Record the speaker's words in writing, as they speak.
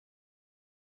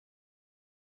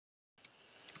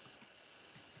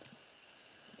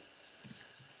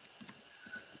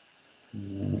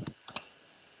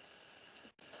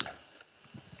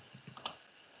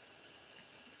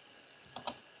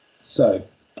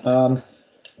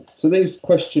So these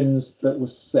questions that were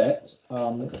set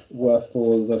were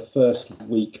for the first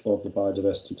week of the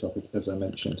biodiversity topic, as I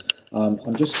mentioned.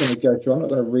 I'm just going to go through, I'm not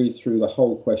going to read through the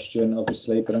whole question,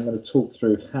 obviously, but I'm going to talk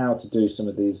through how to do some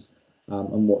of these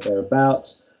and what they're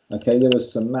about. Okay, there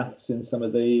was some maths in some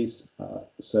of these,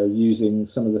 so using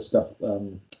some of the stuff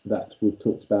that we've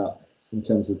talked about in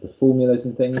terms of the formulas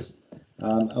and things.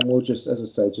 And we'll just, as I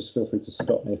say, just feel free to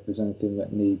stop me if there's anything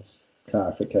that needs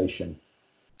clarification.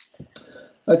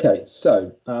 Okay,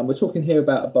 so we're talking here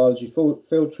about a biology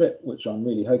field trip, which I'm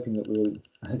really hoping that we'll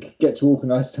get to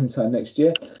organise sometime next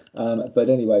year. But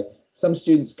anyway, some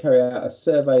students carry out a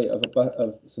survey of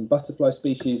some butterfly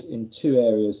species in 2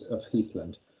 areas of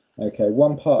heathland. Okay,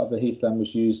 one part of the heathland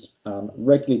was used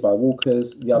regularly by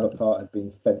walkers, the other part had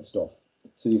been fenced off.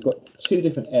 So you've got 2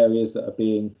 different areas that are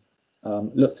being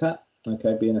looked at,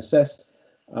 okay, being assessed.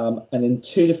 And in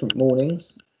 2 different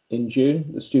mornings in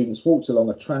June, the students walked along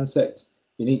a transect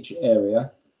in each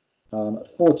area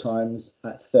 4 times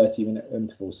at 30-minute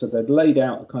intervals. So they'd laid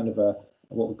out a kind of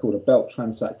what we call a belt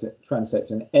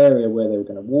transect, an area where they were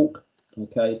going to walk,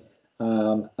 okay,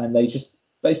 and they just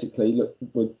basically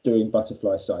were doing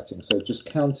butterfly sighting, so just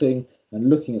counting and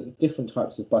looking at the different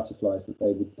types of butterflies that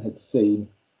they had seen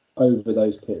over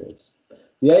those periods.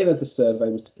 The aim of the survey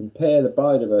was to compare the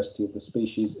biodiversity of the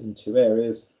species in 2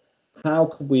 areas. How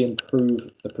can we improve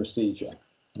the procedure?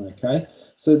 Okay,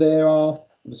 so there are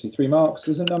obviously 3 marks.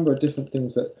 There's a number of different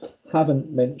things that haven't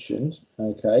mentioned,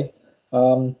 okay,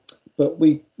 but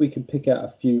we can pick out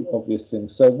a few obvious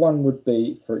things. So one would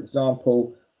be, for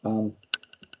example,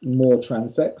 more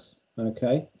transects,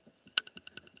 okay.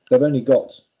 They've only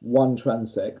got 1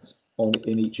 transect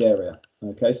in each area,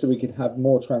 okay, so we could have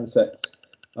more transect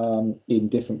in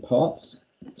different parts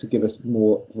to give us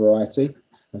more variety,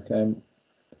 okay, and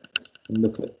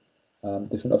look at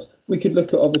different options. We could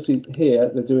look at, obviously here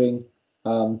they're doing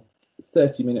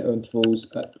 30-minute intervals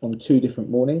on 2 different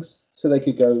mornings, so they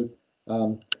could go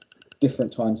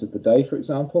different times of the day, for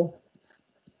example,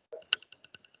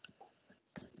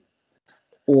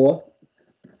 or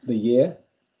the year,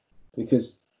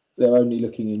 because they're only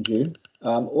looking in June,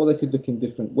 or they could look in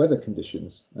different weather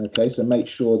conditions, okay, so make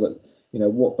sure that you know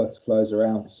what butterflies are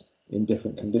out in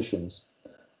different conditions.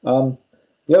 The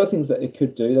other things that it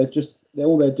could do,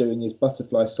 all they're doing is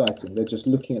butterfly sighting. They're just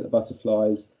looking at the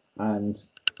butterflies and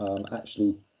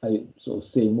actually sort of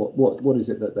seeing what is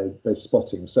it that they're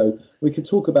spotting. So we could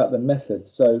talk about the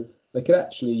methods. So they could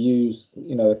actually use,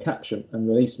 you know, a capture and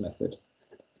release method.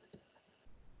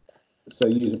 So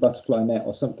use a butterfly net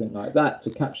or something like that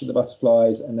to capture the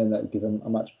butterflies, and then that would give them a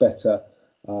much better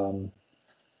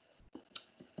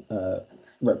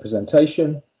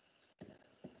representation.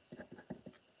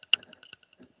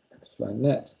 Butterfly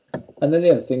net. And then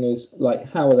the other thing is,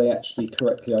 like, how are they actually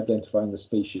correctly identifying the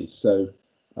species? So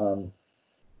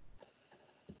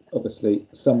obviously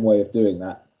some way of doing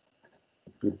that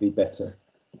would be better.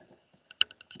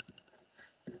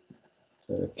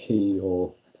 So a key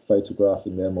or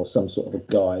photographing them or some sort of a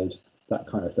guide, that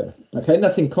kind of thing. Okay,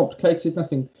 nothing complicated,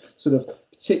 nothing sort of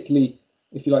particularly,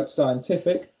 if you like,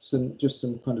 scientific, just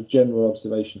some kind of general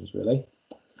observations, really.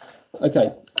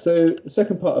 Okay, so the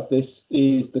second part of this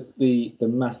is the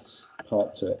maths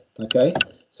part to it. Okay,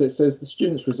 so it says the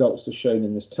students' results are shown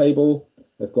in this table.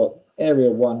 They've got area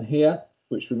 1 here,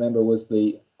 which remember was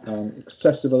the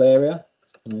accessible area.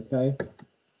 Okay,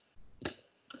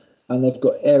 and they've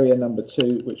got area number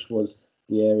 2, which was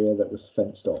the area that was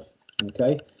fenced off.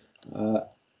 Okay,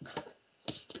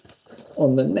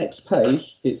 on the next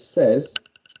page it says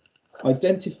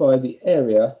identify the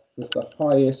area with the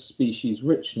highest species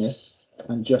richness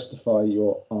and justify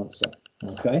your answer.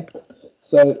 Okay,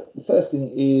 so the first thing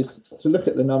is to look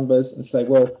at the numbers and say,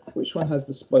 well, which one has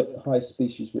the highest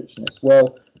species richness?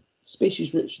 Well,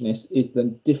 species richness is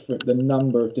the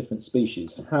number of different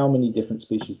species, how many different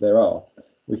species there are.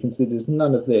 We can see there's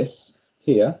none of this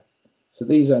here, so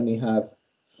these only have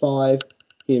 5.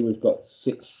 Here we've got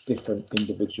 6 different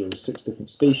individuals, 6 different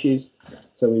species.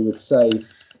 So we would say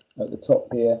at the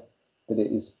top here that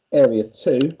it is area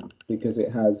 2 because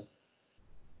it has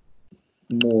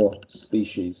more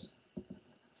species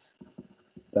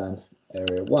than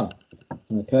area 1.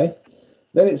 Okay,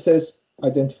 then it says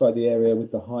identify the area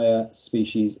with the higher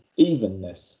species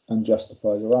evenness and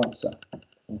justify your answer.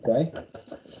 Okay,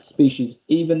 species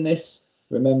evenness,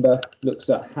 remember, looks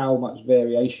at how much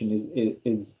variation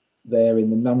is there in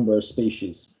the number of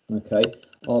species. Okay,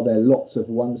 are there lots of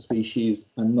one species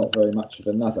and not very much of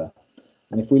another?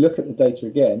 And if we look at the data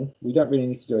again, we don't really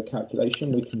need to do a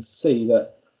calculation. We can see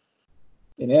that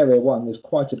in area 1, there's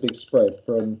quite a big spread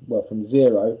from, well, from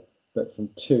 0, but from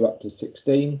 2 up to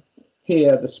 16.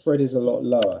 Here, the spread is a lot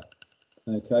lower.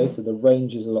 Okay, so the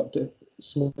range is a lot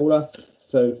smaller.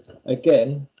 So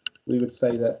again, we would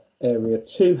say that area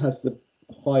 2 has the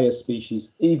higher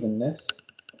species evenness,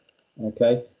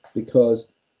 okay, because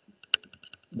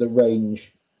the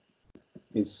range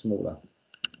is smaller.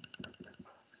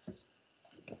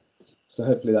 So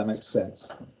hopefully that makes sense.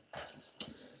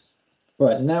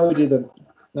 Right, now we've got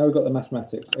the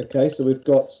mathematics. Okay, so we've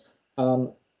got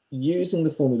using the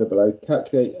formula below,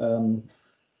 calculate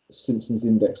Simpson's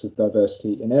index of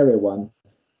diversity in area 1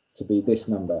 to be this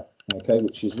number, okay,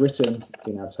 which is written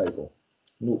in our table,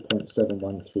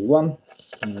 0.7131,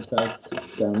 okay,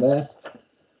 down there.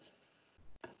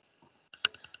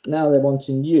 Now they're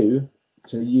wanting you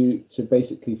to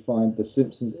basically find the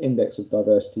Simpson's index of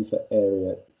diversity for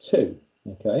area 2,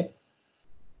 okay.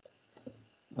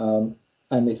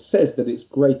 And it says that it's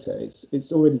greater.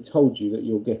 It's already told you that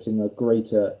you're getting a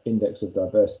greater index of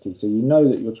diversity. So you know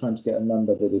that you're trying to get a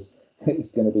number that is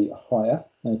going to be higher,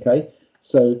 okay?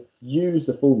 So use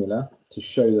the formula to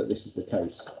show that this is the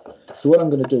case. So what I'm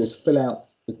going to do is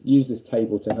use this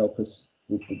table to help us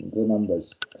with the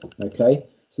numbers, okay?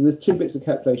 So there's 2 bits of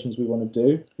calculations we want to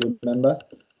do. Remember,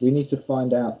 we need to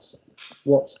find out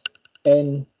what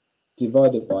n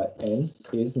divided by n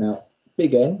is. Now,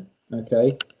 big N,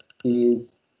 okay,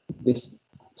 is this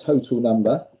total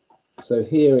number. So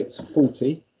here it's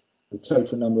 40, the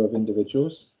total number of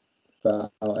individuals for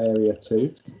our area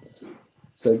 2.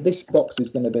 So this box is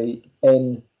going to be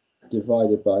n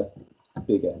divided by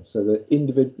big N. So the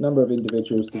number of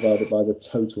individuals divided by the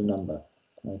total number,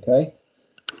 okay?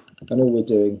 And all we're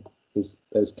doing is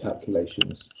those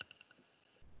calculations.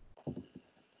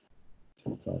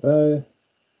 250.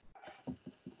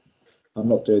 I'm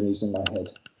not doing these in my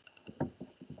head,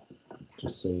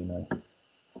 just so you know.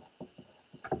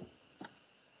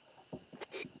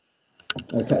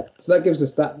 Okay, so that gives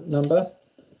us that number.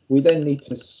 We then need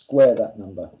to square that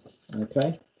number.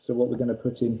 Okay, so what we're going to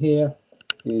put in here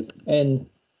is n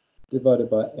divided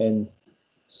by n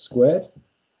squared.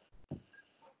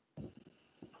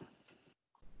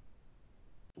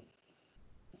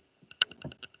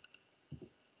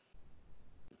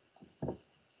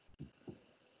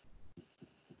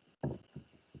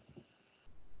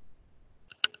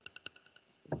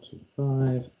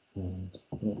 And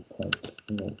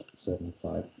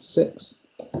 0.0756.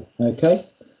 Okay,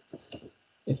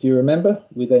 if you remember,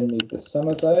 we then need the sum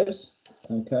of those.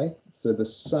 Okay, so the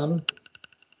sum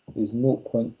is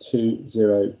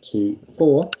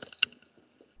 0.2024,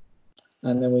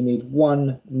 and then we need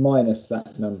 1 minus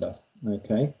that number.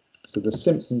 Okay, so the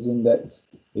Simpson's index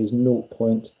is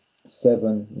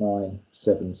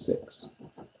 0.7976.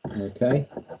 Okay,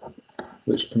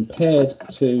 which compared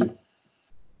to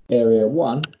area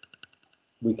 1,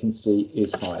 we can see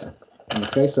is higher.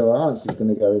 Okay, so our answer is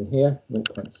going to go in here,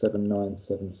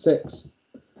 0.7976,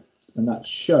 and that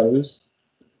shows,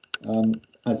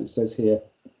 as it says here,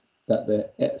 that the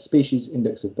species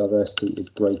index of diversity is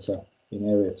greater in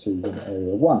area 2 than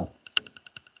area 1.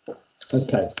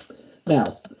 Okay,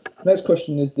 now next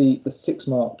question is the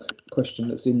 6-mark question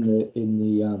that's in the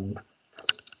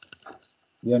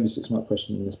only 6-mark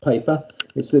question in this paper.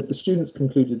 It said the students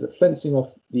concluded that fencing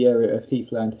off the area of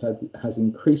heathland has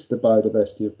increased the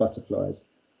biodiversity of butterflies.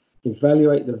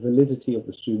 Evaluate the validity of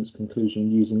the students' conclusion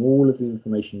using all of the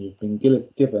information you've been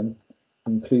given,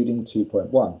 including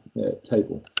 2.1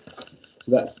 table.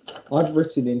 So I've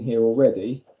written in here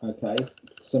already, okay,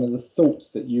 some of the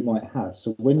thoughts that you might have.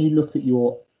 So when you look at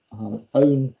your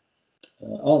own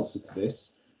answer to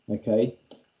this, okay,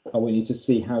 I want you to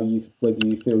see whether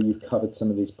you feel you've covered some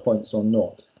of these points or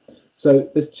not. So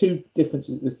there's two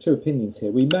opinions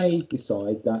here. We may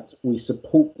decide that we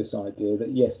support this idea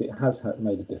that yes, it has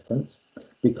made a difference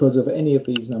because of any of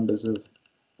these numbers of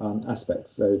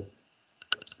aspects. So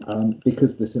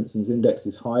because the Simpson's index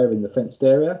is higher in the fenced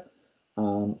area,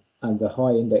 and the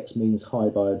high index means high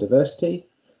biodiversity,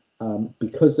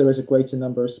 because there is a greater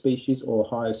number of species or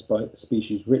higher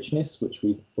species richness, which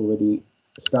we've already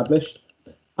established,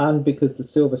 and because the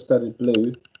silver-studded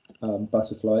blue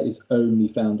butterfly is only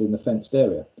found in the fenced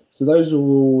area. So those are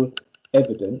all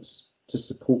evidence to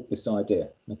support this idea,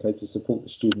 okay, to support the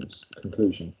student's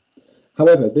conclusion.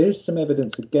 However, there is some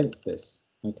evidence against this,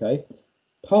 okay.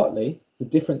 Partly, the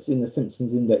difference in the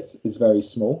Simpson's index is very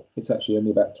small. It's actually only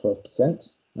about 12%,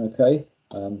 okay,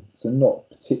 so not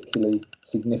particularly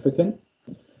significant.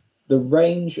 The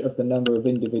range of the number of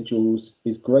individuals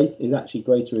is actually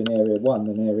greater in area 1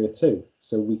 than area 2.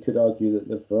 So we could argue that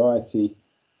the variety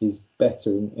is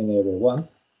better in Area 1.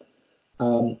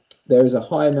 There is a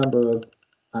higher number of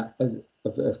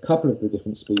a couple of the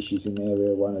different species in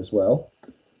Area 1 as well.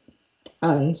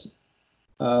 And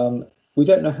we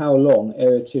don't know how long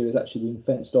Area 2 has actually been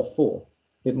fenced off for.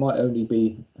 It might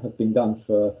only have been done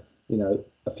for, you know,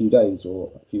 a few days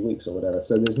or a few weeks or whatever.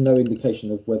 So there's no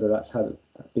indication of whether that's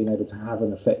been able to have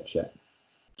an effect yet.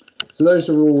 So those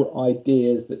are all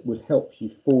ideas that would help you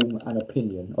form an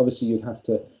opinion. Obviously,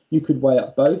 you could weigh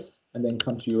up both and then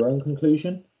come to your own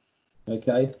conclusion,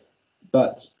 okay?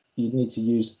 But you need to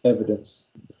use evidence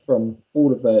from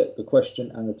all of the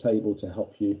question and the table to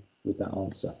help you with that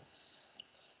answer.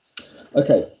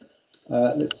 Okay,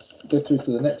 let's go through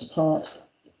to the next part.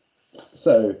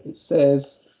 So it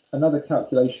says another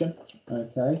calculation,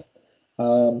 okay?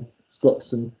 It's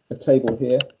got a table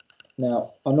here.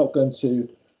 Now, I'm not going to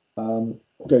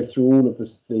go through all of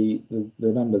the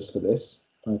numbers for this,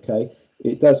 okay?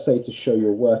 It does say to show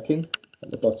your working at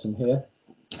the bottom here.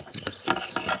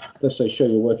 It does say show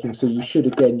your working, so you should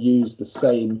again use the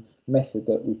same method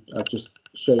that I've just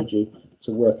showed you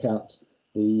to work out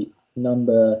the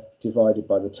number divided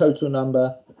by the total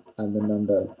number and the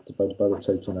number divided by the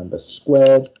total number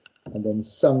squared, and then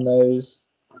sum those.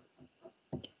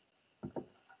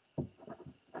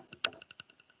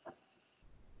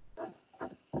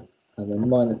 And then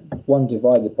minus 1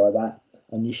 divided by that,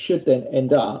 and you should then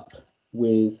end up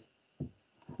with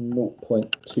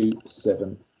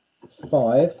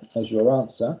 0.275 as your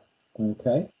answer,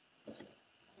 okay?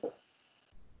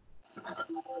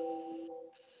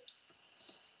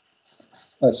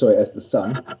 Oh, sorry, as the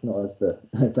sum, not as the,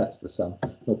 that's the sum,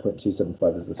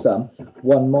 0.275 as the sum.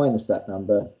 1 minus that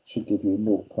number should give you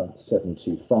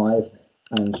 0.725,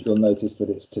 and you'll notice that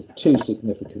it's to 2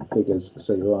 significant figures,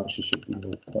 so your answer should be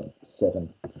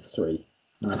 0.73,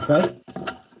 okay?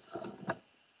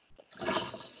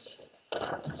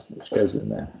 Which goes in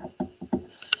there.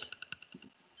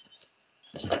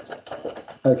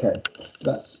 Okay,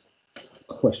 that's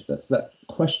that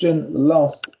question. The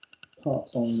last part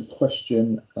on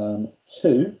question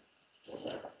 2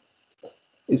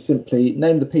 is simply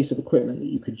name the piece of equipment that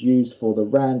you could use for the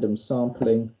random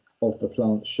sampling of the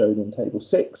plants shown in table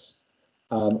 6.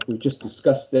 We've just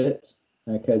discussed it.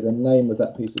 Okay, the name of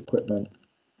that piece of equipment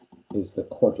is the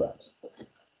quadrat.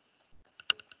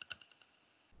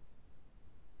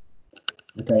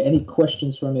 Okay, any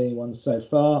questions from anyone so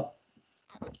far?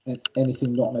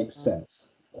 Anything not make sense?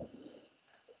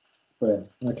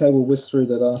 Brilliant. Okay, we'll whiz through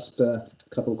the last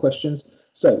couple of questions.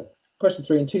 So, question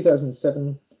 3, in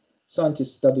 2007,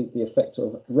 scientists studied the effect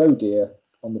of roe deer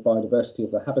on the biodiversity of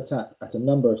the habitat at a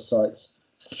number of sites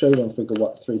shown on figure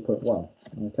 3.1.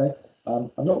 Okay,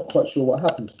 I'm not quite sure what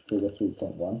happened to figure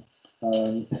 3.1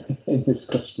 in this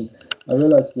question. I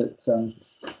realised that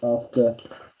after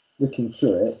looking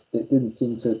through it, it didn't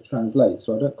seem to translate,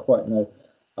 so I don't quite know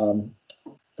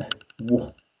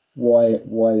why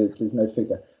there's no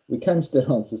figure. We can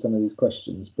still answer some of these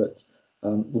questions, but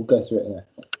we'll go through it anyway.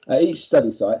 At each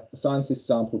study site, the scientists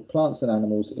sampled plants and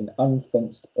animals in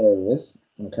unfenced areas,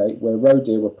 okay, where roe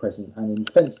deer were present, and in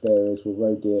fenced areas where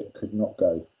roe deer could not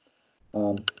go.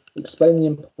 Explain the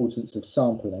importance of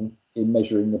sampling in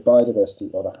measuring the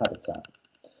biodiversity of a habitat.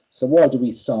 So why do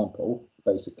we sample,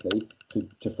 basically,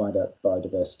 to find out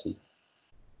biodiversity?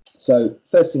 So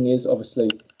first thing is, obviously,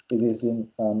 it is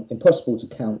impossible to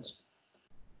count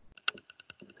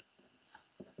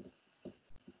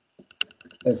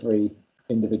every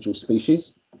individual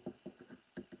species.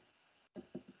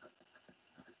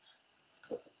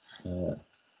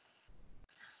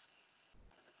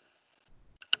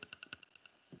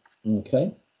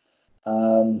 Okay.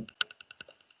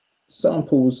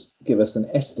 Samples give us an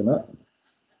estimate.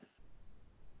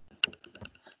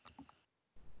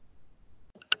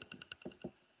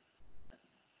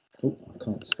 Oh, I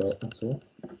can't spell it at all.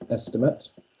 Estimate,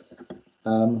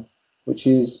 which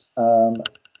is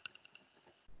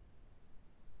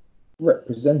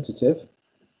representative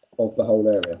of the whole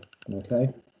area.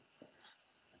 Okay,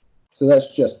 so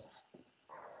that's just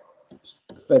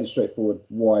fairly straightforward.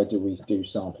 Why do we do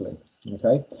sampling?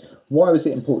 Okay, why was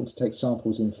it important to take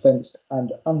samples in fenced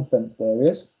and unfenced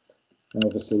areas? And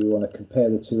obviously we want to compare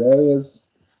the two areas.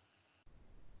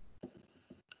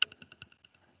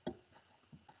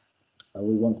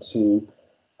 We want to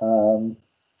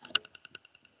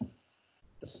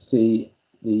see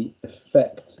the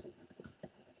effect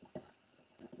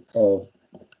of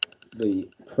the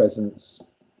presence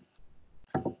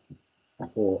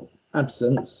or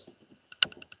absence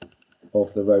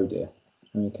of the roe deer.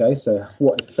 Okay, so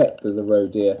what effect does the roe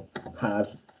deer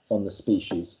have on the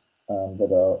species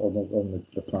that are on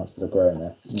the plants that are growing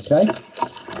there? Okay.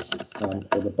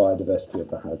 or the biodiversity of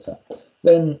the habitat.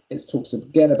 Then it talks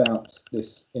again about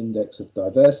this index of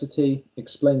diversity,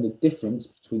 explain the difference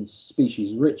between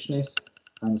species richness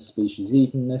and species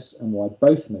evenness, and why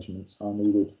both measurements are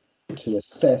needed to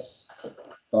assess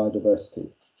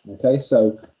biodiversity. Okay,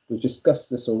 so we've discussed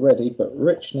this already, but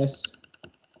richness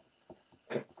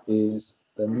is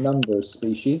the number of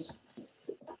species,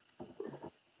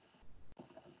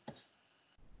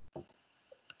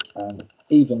 and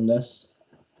evenness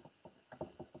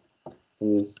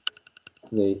is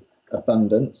the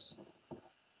abundance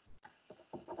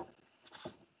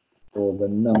or the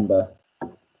number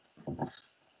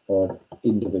of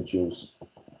individuals.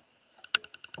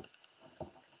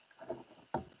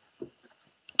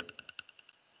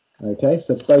 Okay,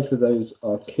 so both of those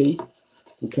are key.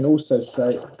 We can also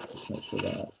say, just make sure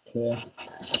that that's clear.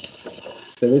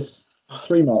 There is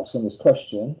 3 marks on this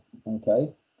question.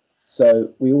 Okay,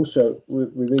 so we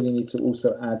really need to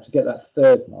also add, to get that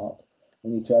 3rd mark, we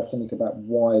need to add something about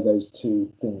why those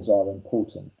 2 things are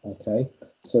important. Okay,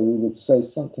 so we would say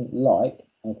something like,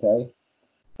 okay,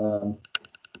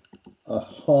 a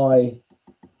high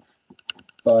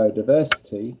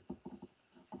biodiversity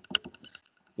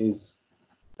is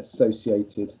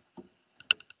associated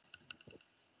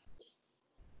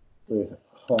with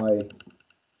high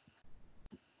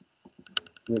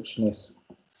richness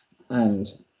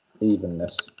and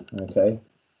evenness. Okay,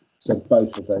 so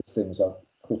both of those things are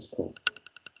critical.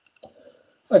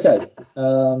 Okay,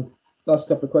 last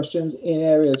couple of questions. In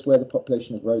areas where the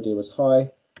population of roe deer was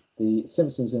high, the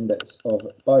Simpson's index of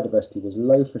biodiversity was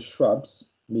low for shrubs,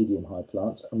 medium-high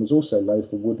plants, and was also low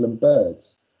for woodland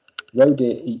birds. Roe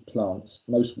deer eat plants.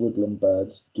 Most woodland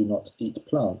birds do not eat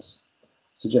plants.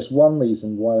 Suggest one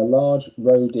reason why a large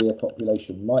roe deer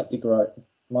population might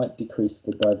decrease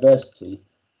the diversity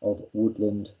of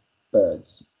woodland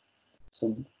birds.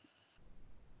 So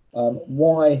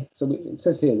why? So it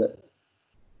says here that.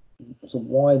 So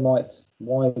why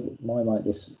might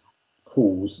this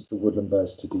cause the woodland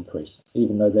birds to decrease,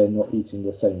 even though they're not eating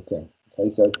the same thing? Okay,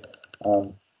 so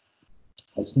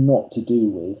it's not to do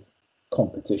with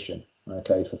competition,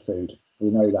 okay, for food.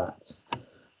 We know that.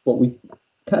 What we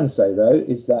can say though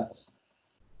is that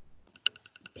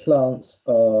plants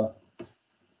are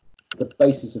the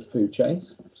basis of food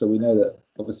chains. So we know that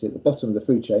obviously at the bottom of the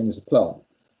food chain is a plant.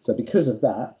 So because of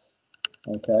that,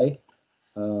 okay,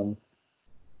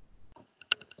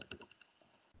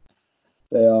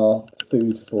 they are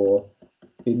food for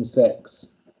insects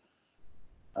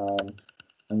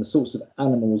and the sorts of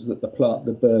animals that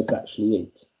the birds actually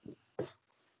eat.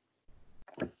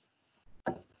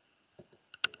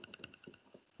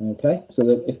 Okay, so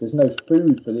that if there's no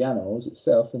food for the animals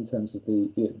itself, in terms of the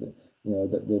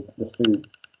food,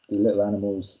 the little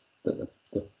animals that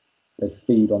they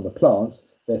feed on the plants,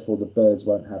 therefore the birds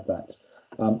won't have that.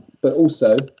 But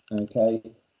also, okay,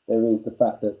 there is the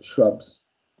fact that shrubs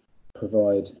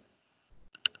provide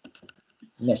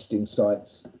nesting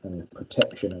sites and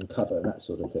protection and cover and that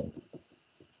sort of thing.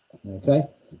 Okay,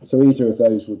 so either of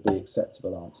those would be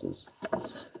acceptable answers.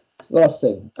 Last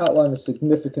thing, outline the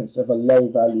significance of a low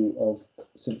value of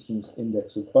Simpson's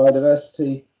index of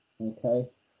biodiversity. Okay,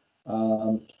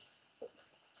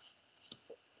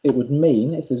 it would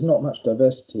mean, if there's not much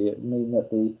diversity, it would mean that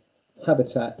the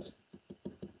habitat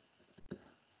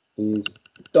is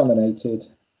dominated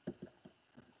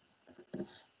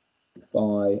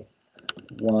by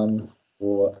one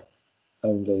or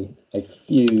only a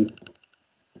few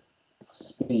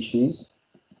species,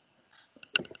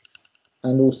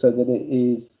 and also that it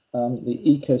is the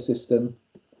ecosystem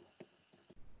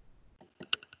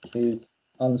is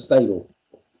unstable,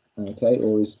 okay,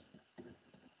 or is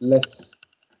less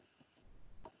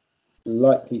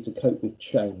likely to cope with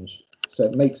change. So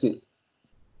it makes it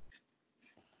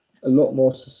a lot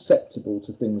more susceptible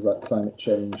to things like climate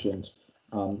change and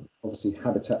obviously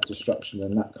habitat destruction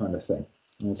and that kind of thing.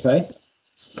 Okay,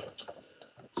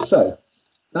 so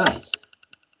that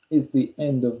is the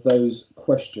end of those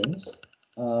questions.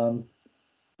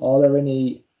 Are there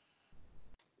any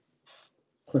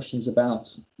questions about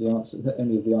the answer,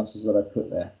 any of the answers that I put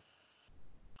there?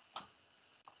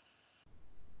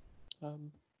 No,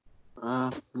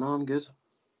 I'm good.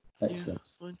 Excellent. Yeah,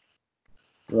 that's fine.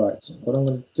 Right, what I'm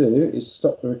going to do is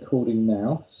stop the recording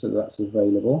now, so that's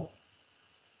available.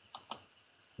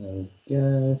 There we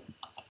go.